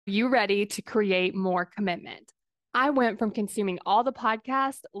You ready to create more commitment? I went from consuming all the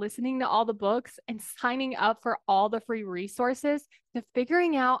podcasts, listening to all the books, and signing up for all the free resources to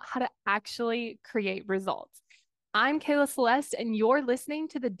figuring out how to actually create results. I'm Kayla Celeste, and you're listening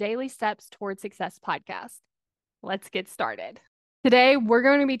to the Daily Steps Toward Success podcast. Let's get started. Today, we're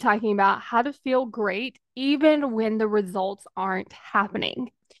going to be talking about how to feel great even when the results aren't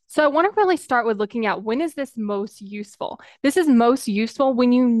happening. So, I want to really start with looking at when is this most useful? This is most useful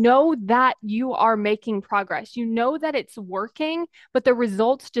when you know that you are making progress. You know that it's working, but the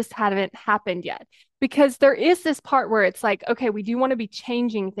results just haven't happened yet. Because there is this part where it's like, okay, we do want to be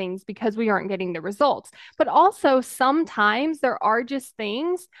changing things because we aren't getting the results. But also, sometimes there are just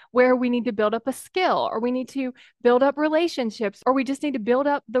things where we need to build up a skill or we need to build up relationships, or we just need to build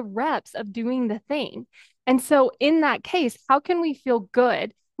up the reps of doing the thing. And so, in that case, how can we feel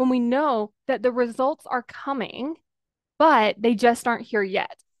good when we know that the results are coming, but they just aren't here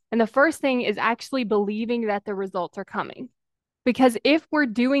yet? And the first thing is actually believing that the results are coming. Because if we're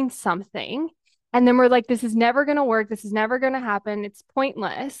doing something and then we're like, this is never going to work, this is never going to happen, it's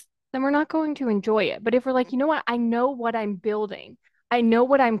pointless, then we're not going to enjoy it. But if we're like, you know what, I know what I'm building, I know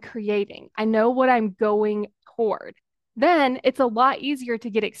what I'm creating, I know what I'm going toward, then it's a lot easier to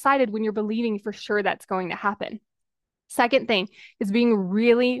get excited when you're believing for sure that's going to happen. Second thing is being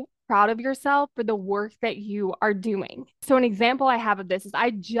really proud of yourself for the work that you are doing. So, an example I have of this is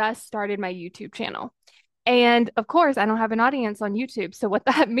I just started my YouTube channel. And of course, I don't have an audience on YouTube. So, what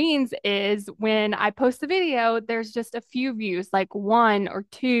that means is when I post a video, there's just a few views, like one or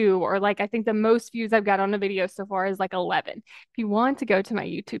two, or like I think the most views I've got on a video so far is like 11. If you want to go to my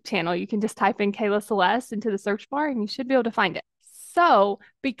YouTube channel, you can just type in Kayla Celeste into the search bar and you should be able to find it. So,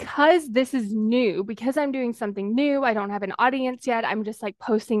 because this is new, because I'm doing something new, I don't have an audience yet, I'm just like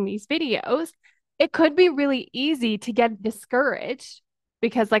posting these videos, it could be really easy to get discouraged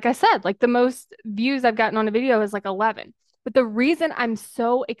because, like I said, like the most views I've gotten on a video is like 11. But the reason I'm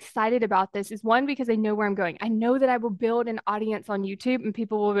so excited about this is one, because I know where I'm going. I know that I will build an audience on YouTube and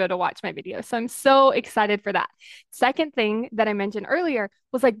people will be able to watch my videos. So I'm so excited for that. Second thing that I mentioned earlier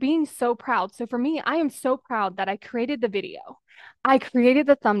was like being so proud. So for me, I am so proud that I created the video. I created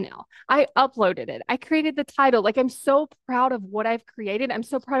the thumbnail. I uploaded it. I created the title. Like I'm so proud of what I've created. I'm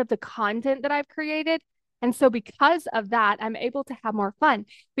so proud of the content that I've created. And so because of that, I'm able to have more fun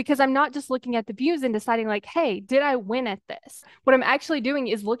because I'm not just looking at the views and deciding like, hey, did I win at this? What I'm actually doing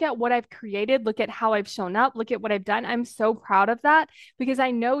is look at what I've created, look at how I've shown up, look at what I've done. I'm so proud of that because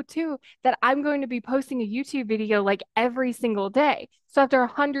I know too that I'm going to be posting a YouTube video like every single day. So after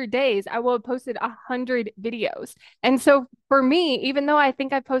 100 days, I will have posted 100 videos. And so for me, even though I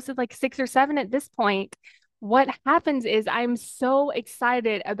think I've posted like 6 or 7 at this point, what happens is I'm so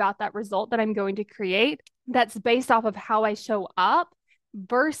excited about that result that I'm going to create that's based off of how I show up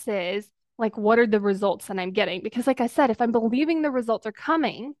versus like what are the results that I'm getting. Because, like I said, if I'm believing the results are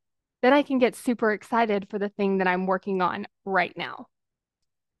coming, then I can get super excited for the thing that I'm working on right now.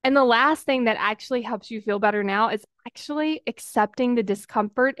 And the last thing that actually helps you feel better now is actually accepting the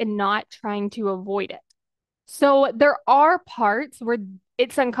discomfort and not trying to avoid it. So there are parts where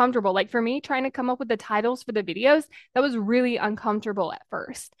it's uncomfortable. Like for me, trying to come up with the titles for the videos, that was really uncomfortable at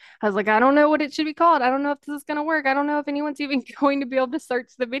first. I was like, I don't know what it should be called. I don't know if this is going to work. I don't know if anyone's even going to be able to search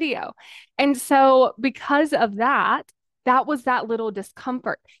the video. And so because of that, that was that little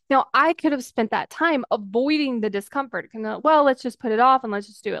discomfort. Now, I could have spent that time avoiding the discomfort. Well, let's just put it off and let's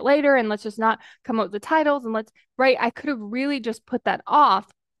just do it later and let's just not come up with the titles and let's, right? I could have really just put that off.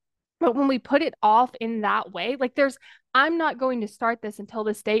 But when we put it off in that way, like I'm not going to start this until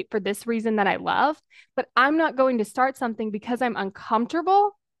this date for this reason that I love, but I'm not going to start something because I'm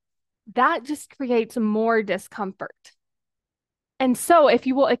uncomfortable. That just creates more discomfort. And so if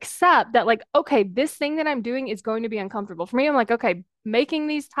you will accept that, like, okay, this thing that I'm doing is going to be uncomfortable. For me, I'm like, okay, making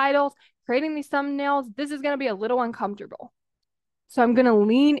these titles, creating these thumbnails, this is going to be a little uncomfortable. So I'm going to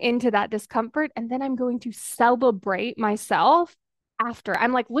lean into that discomfort and then I'm going to celebrate myself after.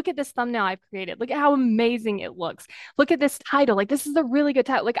 I'm like, look at this thumbnail I've created. Look at how amazing it looks. Look at this title. Like, this is a really good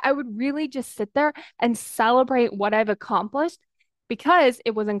title. Like, I would really just sit there and celebrate what I've accomplished because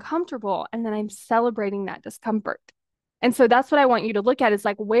it was uncomfortable. And then I'm celebrating that discomfort. And so that's what I want you to look at is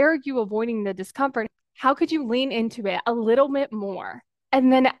like, where are you avoiding the discomfort? How could you lean into it a little bit more?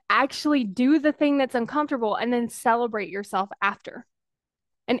 And then actually do the thing that's uncomfortable and then celebrate yourself after.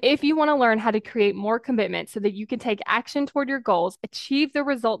 And if you want to learn how to create more commitment so that you can take action toward your goals, achieve the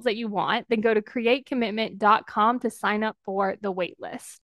results that you want, then go to createcommitment.com to sign up for the waitlist.